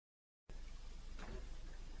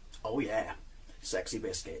Oh yeah, sexy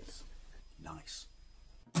biscuits. Nice.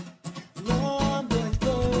 London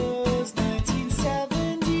Blues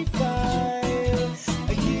 1975.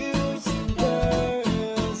 A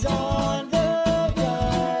YouTuber's on the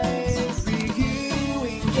rise.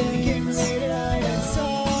 Reviewing games late at night and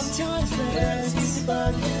sometimes friends used to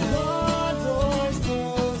bug you. Lawn Boys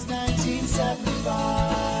Blues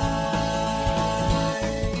 1975.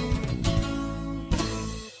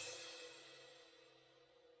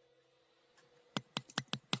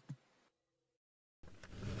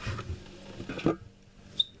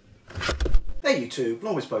 Hey YouTube,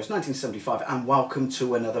 Lawn Boys Blues 1975, and welcome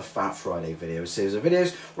to another Fat Friday video, a series of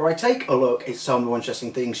videos where I take a look at some of the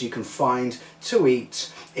interesting things you can find to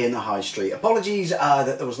eat in the high street. Apologies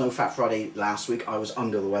that there was no Fat Friday last week. I was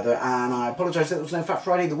under the weather, and I apologise that there was no Fat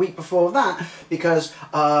Friday the week before that because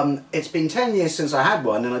it's been 10 years since I had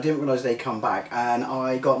one and I didn't realise they'd come back, and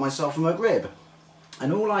I got myself a McRib.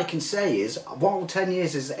 And all I can say is, while 10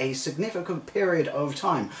 years is a significant period of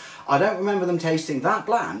time, I don't remember them tasting that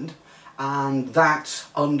bland and that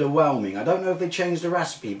underwhelming. I don't know if they changed the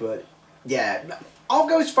recipe, but yeah, I'll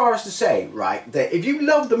go as far as to say, right, that if you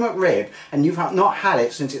love the McRib and you've not had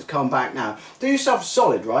it since it's come back now, do yourself a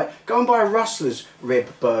solid, right? Go and buy a Rustler's rib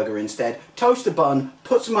burger instead. Toast a bun,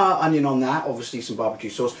 put some onion on that, obviously some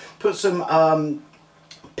barbecue sauce, put some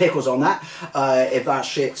pickles on that, if that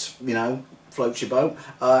shit, you know, floats your boat,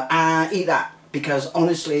 and eat that. Because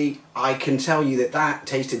honestly, I can tell you that that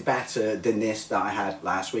tasted better than this that I had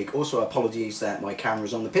last week. Also, apologies that my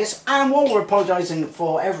camera's on the piss. And while we're apologising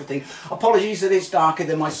for everything, apologies that it's darker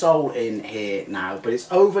than my soul in here now. But it's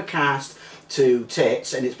overcast to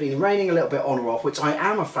tits, and it's been raining a little bit on or off, which I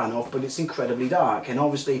am a fan of, but it's incredibly dark. And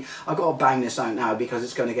obviously, I've got to bang this out now because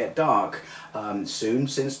it's going to get dark soon,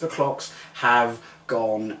 since the clocks have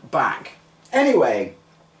gone back. Anyway,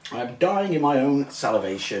 I'm dying in my own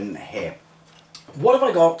salivation here. What have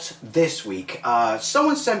I got this week?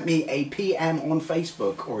 Someone sent me a PM on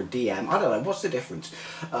Facebook, or a DM, I don't know, what's the difference?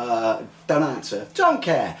 Don't answer, don't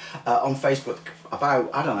care, on Facebook about,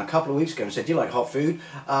 I don't know, a couple of weeks ago and said, do you like hot food?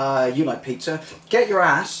 You like pizza? Get your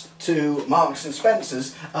ass to Marks and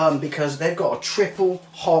Spencer's because they've got a triple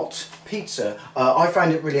hot pizza. I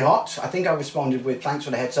found it really hot. I think I responded with, thanks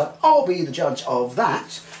for the heads up, I'll be the judge of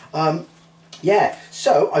that. Yeah,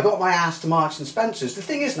 so I got my ass to Marks and Spencer's. The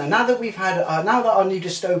thing is now that we've had, now that our new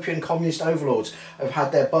dystopian communist overlords have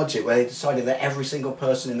had their budget where they decided that every single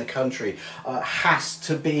person in the country has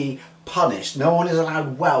to be punished. No one is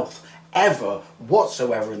allowed wealth ever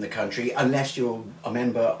whatsoever in the country unless you're a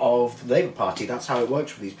member of the Labour Party. That's how it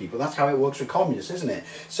works with these people. That's how it works with communists, isn't it?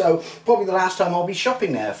 So probably the last time I'll be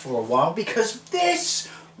shopping there for a while, because this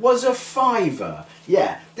was a fiver.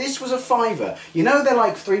 Yeah, this was a fiver. You know, they're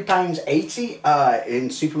like £3.80 in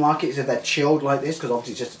supermarkets if they're chilled like this, because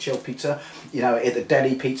obviously it's just a chilled pizza, you know, at the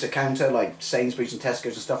deli pizza counter like Sainsbury's and Tesco's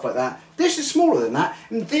and stuff like that. This is smaller than that,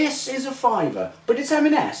 and this is a fiver. But it's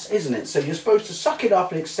M&S, isn't it? So you're supposed to suck it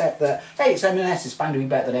up and accept that, hey, it's M&S, it's bound to be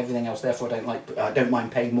better than everything else, therefore I don't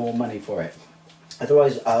mind paying more money for it.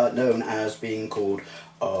 Otherwise known as being called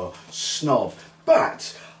a snob.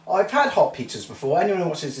 But I've had hot pizzas before. Anyone who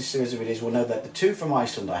watches this series of videos will know that the two from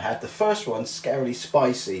Iceland I had, the first one, scarily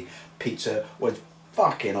spicy pizza, was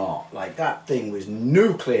fucking hot. Like, that thing was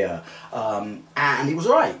nuclear, and it was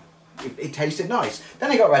alright. It tasted nice. Then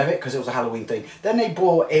they got rid of it because it was a Halloween thing. Then they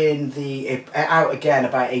brought in out again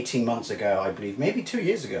about 18 months ago, I believe, maybe 2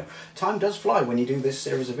 years ago. Time does fly when you do this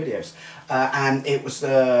series of videos. And it was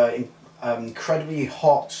the incredibly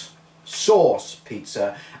hot sauce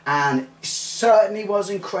pizza, and it certainly was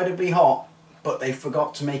incredibly hot, but they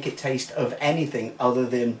forgot to make it taste of anything other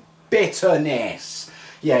than bitterness.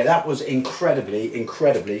 Yeah, that was incredibly,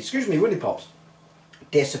 excuse me, Willy Pops,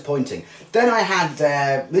 disappointing. Then I had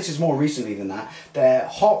their, this is more recently than that, their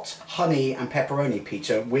hot honey and pepperoni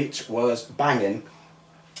pizza, which was banging.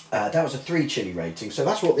 That was a 3 chili rating, so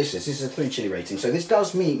that's what this is. This is a 3 chili rating. So this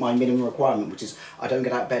does meet my minimum requirement, which is I don't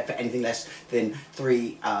get out of bed for anything less than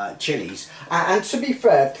 3 chilies. And to be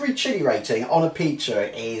fair, 3 chili rating on a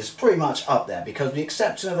pizza is pretty much up there, because with the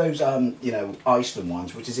exception of those, you know, Iceland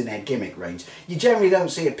ones, which is in their gimmick range, you generally don't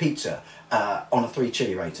see a pizza on a 3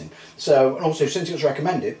 chili rating. So, and also since it was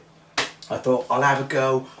recommended, I thought I'll have a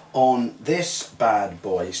go on this bad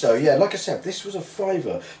boy. So yeah, like I said, this was a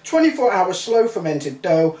fiver. 24-hour slow fermented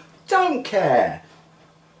dough, don't care.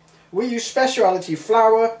 We use specialty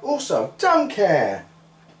flour, also don't care.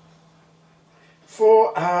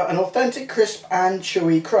 For an authentic crisp and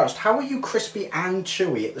chewy crust. How are you crispy and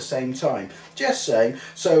chewy at the same time? Just saying.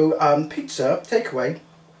 So pizza, takeaway,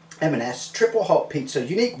 M&S, triple hot pizza,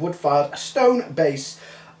 unique wood-fired, stone base,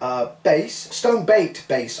 base, stone baked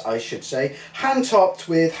base I should say, hand topped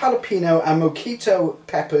with jalapeno and mojito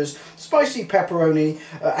peppers, spicy pepperoni,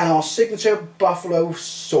 and our signature buffalo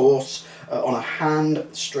sauce on a hand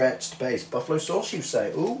stretched base. Buffalo sauce, you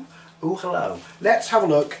say? Ooh, ooh, hello. Let's have a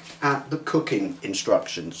look at the cooking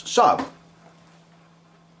instructions. So,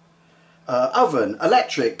 oven,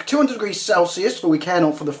 electric, 200 degrees Celsius for we care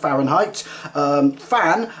not for the Fahrenheit.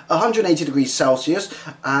 Fan, 180 degrees Celsius,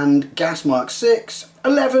 and gas mark 6.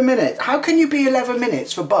 11 minutes. How can you be 11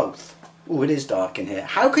 minutes for both? Oh, it is dark in here.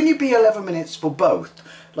 How can you be 11 minutes for both?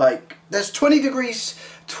 Like, there's 20 degrees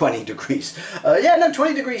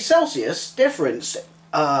Celsius difference,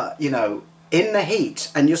 you know, in the heat,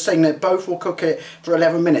 and you're saying that both will cook it for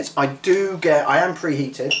 11 minutes. I am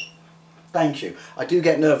preheated. Thank you. I do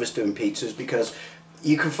get nervous doing pizzas because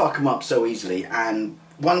you can fuck them up so easily, and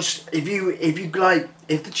once if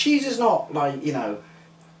the cheese is not like, you know,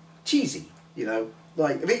 cheesy, you know,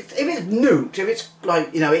 like if it's nuked, if it's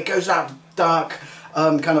like, you know, it goes that dark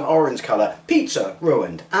kind of orange colour, pizza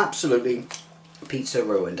ruined. Absolutely, pizza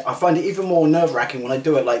ruined. I find it even more nerve-wracking when I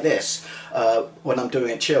do it like this, when I'm doing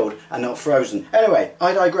it chilled and not frozen. Anyway,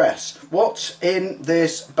 I digress. What's in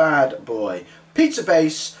this bad boy? Pizza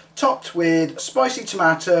base, topped with spicy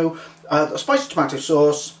tomato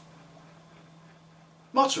sauce,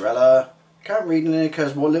 mozzarella, can't read in it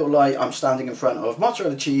because what little light I'm standing in front of,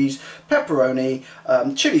 mozzarella cheese, pepperoni,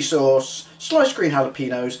 chili sauce, sliced green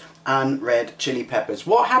jalapenos, and red chili peppers.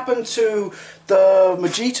 What happened to the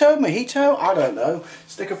mojito? I don't know.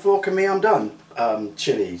 Stick a fork in me, I'm done.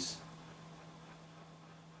 Chilies.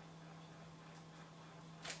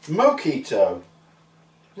 Mojito.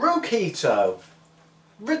 Rokito.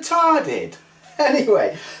 Retarded.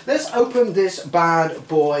 Anyway, let's open this bad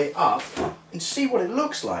boy up and see what it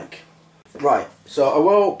looks like. Right, so I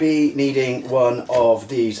will be needing one of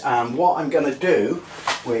these, and what I'm going to do,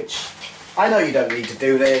 which I know you don't need to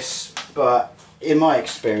do this, but in my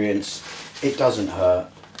experience it doesn't hurt.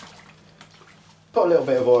 Put a little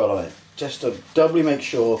bit of oil on it just to doubly make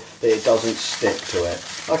sure that it doesn't stick to it.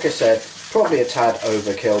 Like I said, probably a tad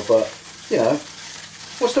overkill, but you know,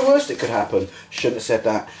 what's the worst that could happen? Shouldn't have said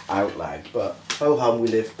that out loud, but oh hum, we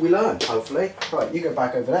live, we learn, hopefully. Right, you go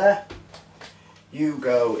back over there. You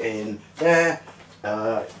go in there.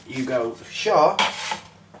 You go sharp.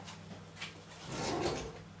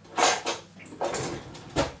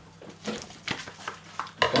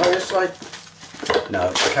 Can I just slide? No,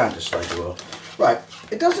 I can't just slide the oil. Right,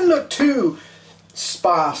 it doesn't look too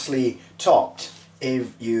sparsely topped,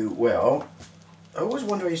 if you will. I always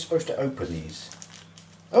wonder how you're supposed to open these.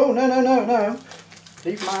 Oh, no.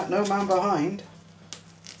 Leave no man behind.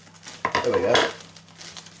 There we go.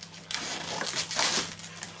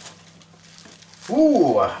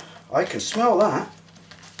 Ooh, I can smell that.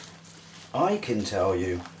 I can tell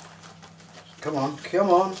you. Come on.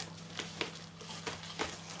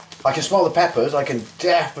 I can smell the peppers. I can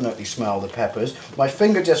definitely smell the peppers. My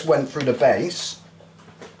finger just went through the base,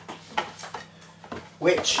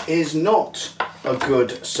 which is not a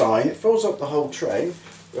good sign. It fills up the whole tray.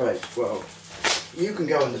 Right, well, you can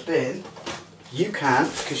go in the bin. You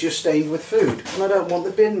can't, because you're stained with food. And I don't want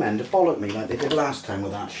the bin men to bollock me like they did last time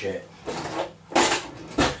with that shit.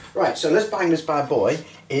 Right, so let's bang this bad boy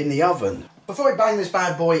in the oven. Before I bang this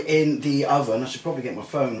bad boy in the oven, I should probably get my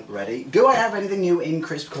phone ready. Do I have anything new in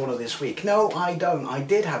Crisp Corner this week? No, I don't. I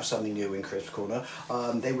did have something new in Crisp Corner.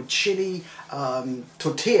 They were chili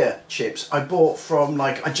tortilla chips I bought from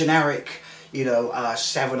like a generic, you know,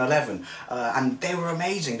 7-Eleven, and they were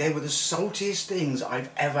amazing. They were the saltiest things I've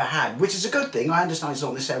ever had, which is a good thing. I understand it's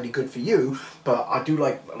not necessarily good for you, but I do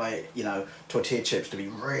like you know, tortilla chips to be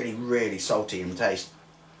really, really salty in taste.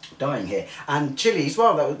 Dying here. And chilies,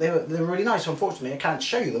 well, they were really nice. Unfortunately, I can't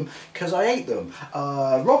show you them because I ate them.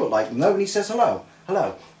 Robert liked them though, and he says hello.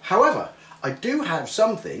 However, I do have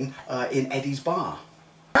something in Eddie's Bar.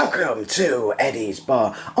 Welcome to Eddie's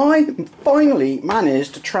Bar. I finally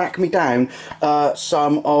managed to track me down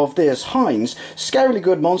some of this Heinz Scarily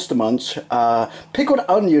Good Monster Munch pickled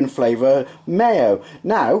onion flavour mayo.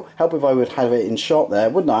 Now, help if I would have it in shot there,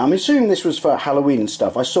 wouldn't I? I'm assuming this was for Halloween and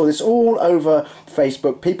stuff. I saw this all over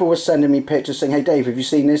Facebook. People were sending me pictures saying, hey Dave, have you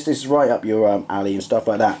seen this? This is right up your alley and stuff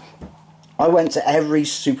like that. I went to every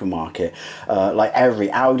supermarket, like every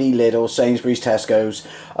Aldi, Lidl, Sainsbury's, Tesco's,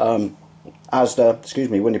 Asda, excuse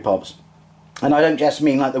me, Windy Pops. And I don't just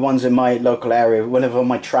mean like the ones in my local area. Whenever on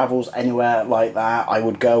my travels anywhere like that, I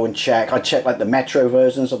would go and check. I'd check like the Metro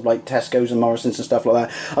versions of like Tesco's and Morrison's and stuff like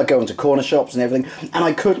that. I'd go into corner shops and everything. And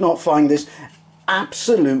I could not find this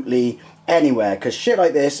absolutely anywhere, because shit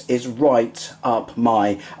like this is right up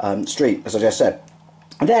my street, as I just said.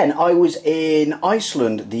 And then I was in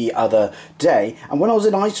Iceland the other day, and when I was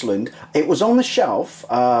in Iceland, it was on the shelf.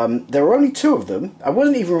 There were only 2 of them. I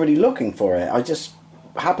wasn't even really looking for it. I just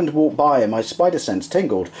happened to walk by and my spider sense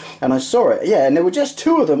tingled and I saw it. Yeah, and there were just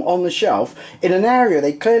 2 of them on the shelf in an area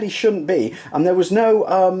they clearly shouldn't be, and there was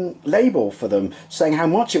no label for them saying how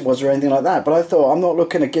much it was or anything like that. But I thought, I'm not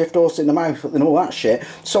looking a gift horse in the mouth and all that shit,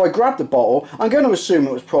 so I grabbed the bottle. I'm going to assume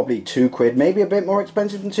it was probably £2, maybe a bit more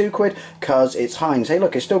expensive than £2, because it's Heinz. Hey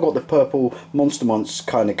look, it's still got the purple Monster Munch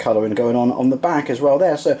kind of colouring going on the back as well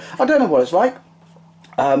there, so I don't know what it's like.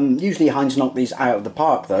 Usually Heinz knock these out of the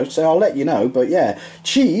park though, so I'll let you know. But yeah,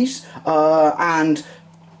 cheese and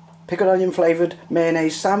pickled onion flavoured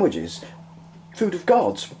mayonnaise sandwiches. Food of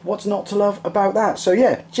gods. What's not to love about that? So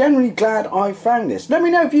yeah, generally glad I found this. Let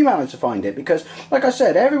me know if you managed to find it, because like I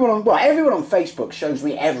said, everyone on Facebook shows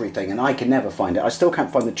me everything and I can never find it. I still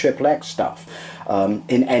can't find the XXX stuff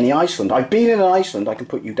in any Iceland. I've been in an Iceland, I can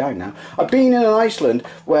put you down now. I've been in an Iceland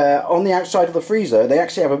where on the outside of the freezer they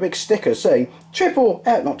actually have a big sticker saying not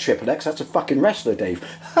XXX, that's a fucking wrestler, Dave.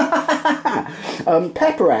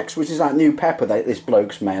 Pepper X, which is that new pepper that this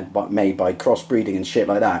bloke's made by crossbreeding and shit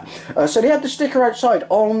like that. So they had the sticker outside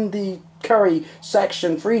on the curry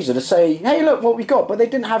section freezer to say, hey look what we got, but they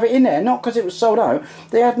didn't have it in there, not because it was sold out,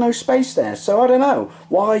 they had no space there. So I don't know,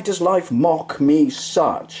 why does life mock me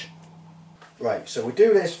such? Right, so we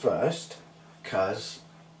do this first because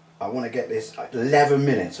I want to get this 11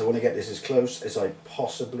 minutes. I want to get this as close as I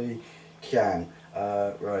possibly can.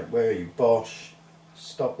 Right, where are you? Bosch,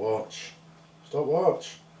 stopwatch,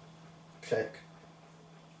 click.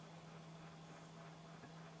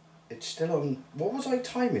 It's still on, what was I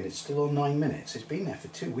timing? It's still on 9 minutes. It's been there for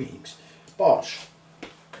 2 weeks. Bosch.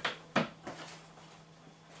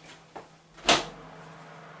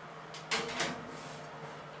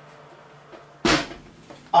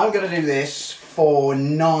 I'm going to do this for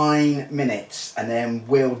 9 minutes and then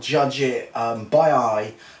we'll judge it by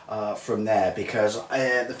eye from there, because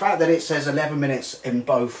the fact that it says 11 minutes in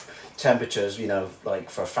both temperatures, you know, like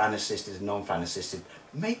for fan assisted and non-fan assisted,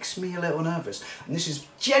 makes me a little nervous. And this is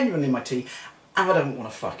genuinely my tea and I don't want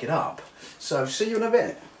to fuck it up. So see you in a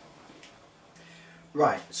bit.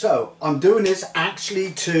 Right, so I'm doing this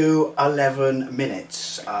actually to 11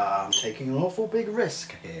 minutes. I'm taking an awful big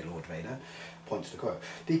risk here, Lord Vader. Point to the quote.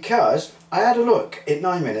 Because I had a look at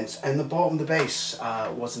 9 minutes and the bottom of the base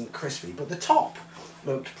wasn't crispy, but the top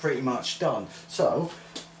looked pretty much done. So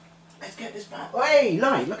let's get this bad. Hey,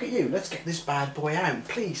 Light, look at you. Let's get this bad boy out.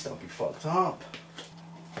 Please don't be fucked up.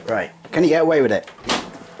 Right, can you get away with it?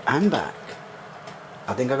 I'm back.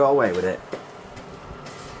 I think I got away with it.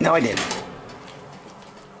 No, I didn't.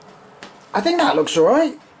 I think that looks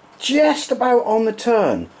alright. Just about on the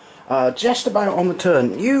turn. Just about on the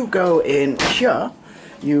turn. You go in here.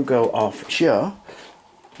 You go off here.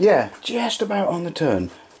 Yeah, just about on the turn.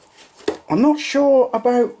 I'm not sure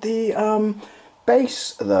about the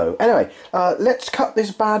base though. Anyway, let's cut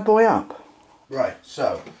this bad boy up. Right,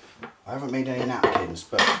 so I haven't made any napkins,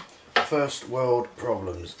 but first world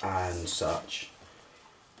problems and such.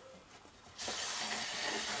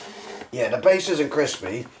 Yeah, the base isn't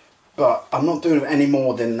crispy, but I'm not doing any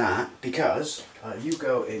more than that because you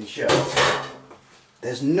go in here.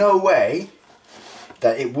 There's no way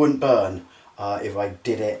that it wouldn't burn if I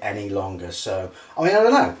did it any longer. So, I mean, I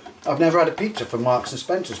don't know. I've never had a pizza from Marks and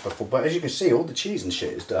Spencer's before, but as you can see, all the cheese and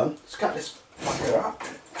shit is done. Let's cut this fucker up.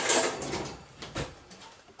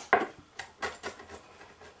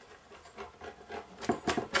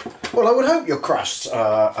 Well, I would hope your crusts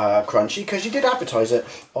are crunchy, because you did advertise it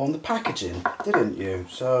on the packaging, didn't you?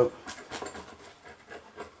 So,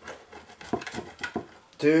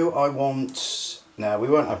 do I want... No, we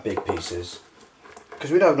won't have big pieces,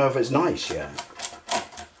 because we don't know if it's nice yet.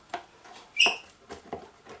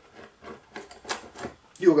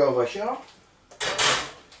 You'll go over here.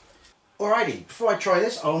 Alrighty, before I try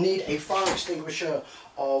this, I'll need a fire extinguisher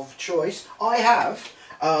of choice. I have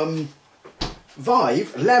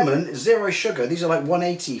Vive Lemon Zero Sugar. These are like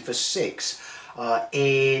 180 for 6.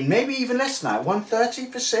 In maybe even less than that,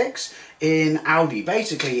 130 for 6 in Aldi.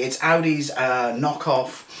 Basically, it's Aldi's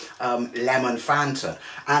knockoff lemon Fanta.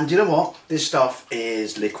 And you know what? This stuff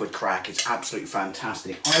is liquid crack. It's absolutely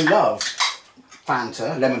fantastic. I love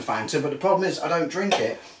Fanta, lemon Fanta, but the problem is I don't drink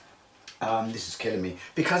it. This is killing me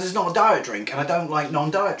because it's not a diet drink, and I don't like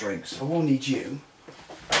non-diet drinks. I will need you.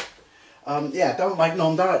 Yeah, don't like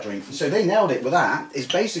non-diet drink. So they nailed it with that.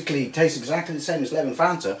 It basically tastes exactly the same as lemon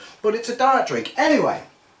Fanta, but it's a diet drink. Anyway,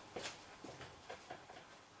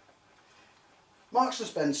 Marks and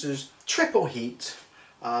Spencer's triple heat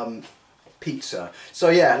pizza. So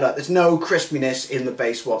yeah, look, there's no crispiness in the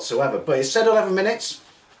base whatsoever, but it said 11 minutes.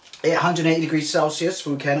 at 180 degrees Celsius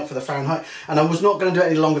for UK, not for the Fahrenheit. And I was not going to do it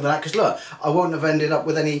any longer than that because look, I won't have ended up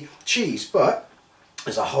with any cheese, but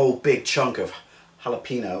there's a whole big chunk of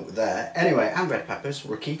jalapeno there. Anyway, and red peppers,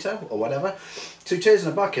 Rosquito or whatever. 2 tears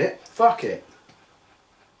in a bucket, fuck it.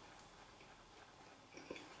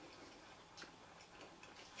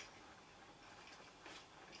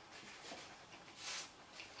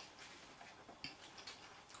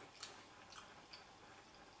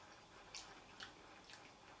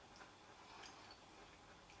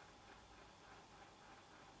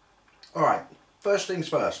 Alright, first things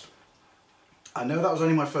first. I know that was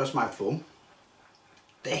only my first mouthful.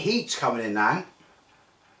 The heat's coming in now.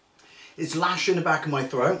 It's lashing the back of my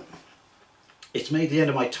throat. It's made the end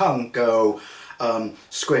of my tongue go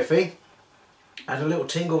squiffy. I had a little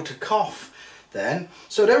tingle to cough then.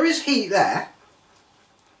 So there is heat there.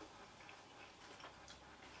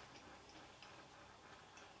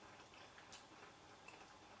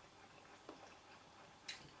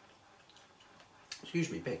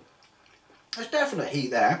 Excuse me, pig. There's definite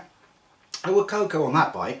heat there. I would cocoa on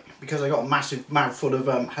that bite because I got a massive mouthful of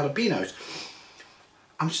jalapenos.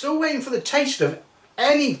 I'm still waiting for the taste of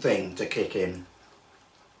anything to kick in.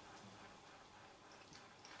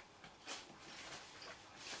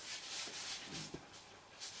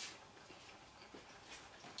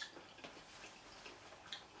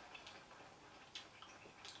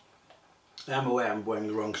 I'm aware I'm wearing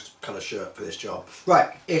the wrong colour shirt for this job. Right,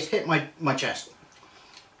 it's hit my chest.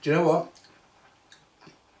 Do you know what?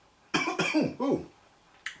 Ooh,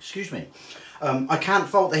 excuse me. I can't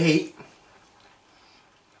fault the heat.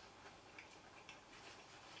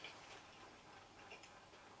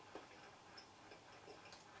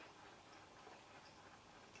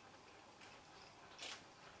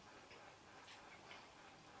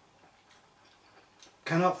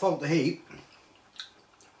 Cannot fault the heat.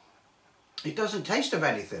 It doesn't taste of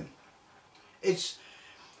anything. It's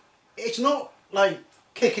not like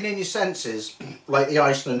kicking in your senses like the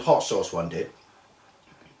Iceland hot sauce one did,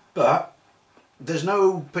 but there's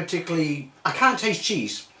no particularly, I can't taste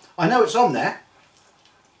cheese. I know it's on there.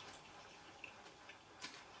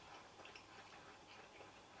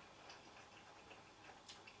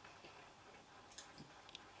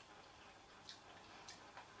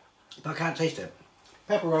 But I can't taste it.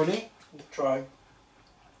 Pepperoni, try.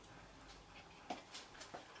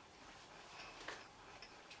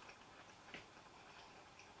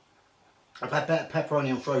 I've had better pepperoni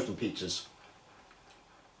on frozen pizzas.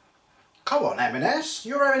 Come on, M&S,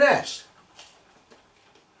 you're M&S.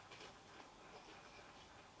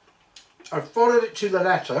 I've followed it to the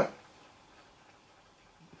letter.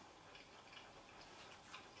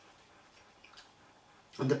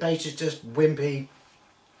 And the base is just wimpy,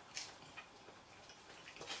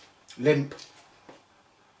 limp.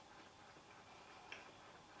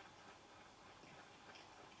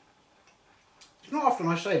 It's not often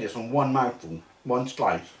I say this on one mouthful, one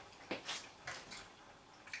slice.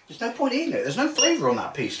 There's no point eating it. There's no flavour on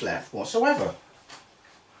that piece left whatsoever.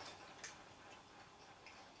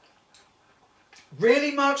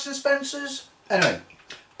 Really, Marks and Spencer's? Anyway,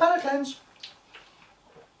 palate cleanse.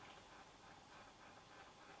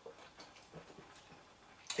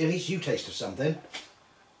 At least you tasted something.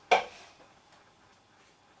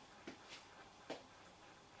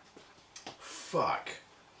 Fuck.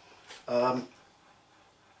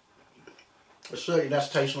 There's certainly less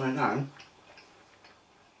taste on it now.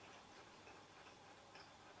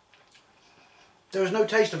 There is no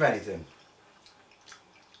taste of anything.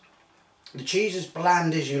 The cheese is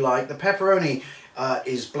bland as you like. The pepperoni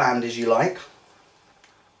is bland as you like.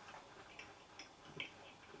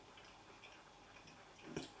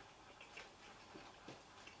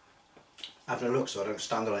 Having a look so I don't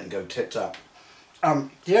stand on it and go tits up.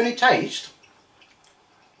 The only taste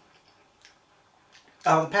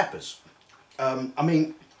are the peppers. I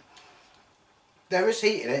mean, there is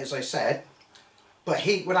heat in it, as I said, but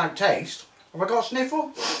heat without taste. Have I got a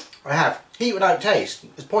sniffle? I have. Heat without taste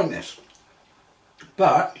is pointless.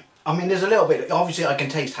 But, I mean, there's a little bit, obviously I can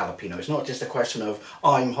taste jalapeno. It's not just a question of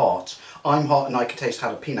I'm hot and I can taste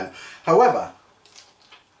jalapeno. However,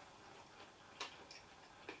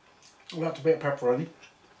 we'll have to bit of pepperoni.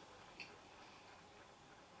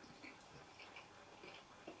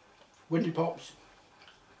 Windy Pops.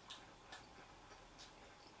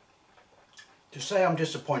 To say I'm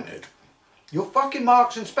disappointed. You're fucking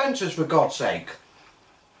Marks and Spencer's, for God's sake.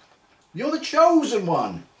 You're the chosen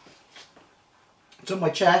one. It's on my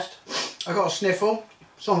chest. I got a sniffle.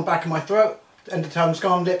 It's on the back of my throat. End of tongue's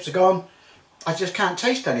gone, lips are gone. I just can't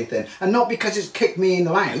taste anything. And not because it's kicked me in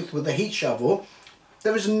the mouth with the heat shovel.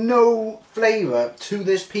 There is no flavour to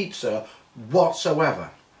this pizza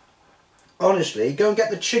whatsoever. Honestly, go and get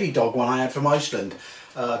the chili dog one I had from Iceland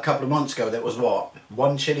a couple of months ago. That was what,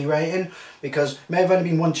 1 chili rating? Because it may have only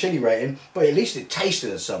been 1 chili rating, but at least it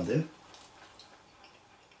tasted of something.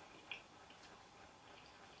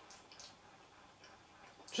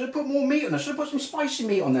 Should have put more meat on there. Should have put some spicy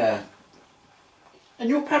meat on there. And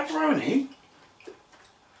your pepperoni.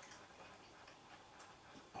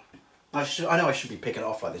 I know I should be picking it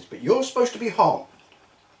off like this, but you're supposed to be hot.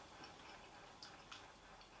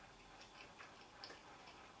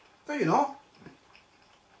 But you're not.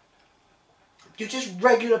 You're just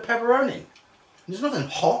regular pepperoni. There's nothing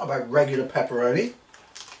hot about regular pepperoni.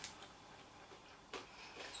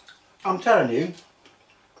 I'm telling you.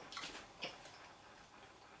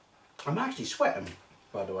 I'm actually sweating,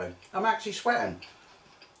 by the way. I'm actually sweating.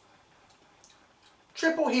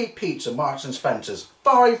 Triple heat pizza, Marks and Spencer's,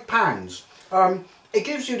 £5. It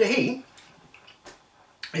gives you the heat.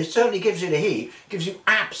 It certainly gives you the heat. Gives you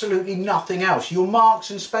absolutely nothing else. Your Marks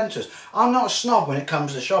and Spencer's. I'm not a snob when it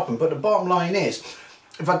comes to shopping, but the bottom line is,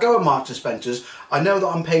 if I go to Marks and Spencer's, I know that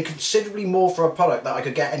I'm paying considerably more for a product that I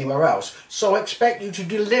could get anywhere else. So I expect you to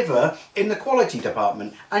deliver in the quality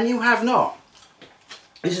department, and you have not.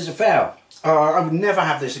 This is a fail. I would never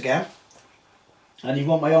have this again. And if you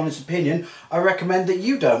want my honest opinion, I recommend that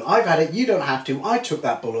you don't. I've had it, you don't have to. I took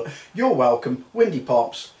that bullet. You're welcome. Windy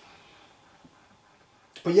Pops.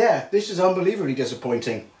 But yeah, this is unbelievably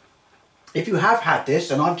disappointing. If you have had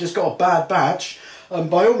this and I've just got a bad batch,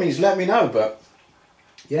 by all means let me know. But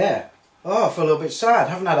yeah, I feel a little bit sad.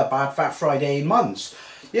 Haven't had a bad Fat Friday in months.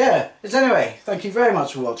 Yeah, anyway, thank you very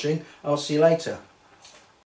much for watching. I'll see you later.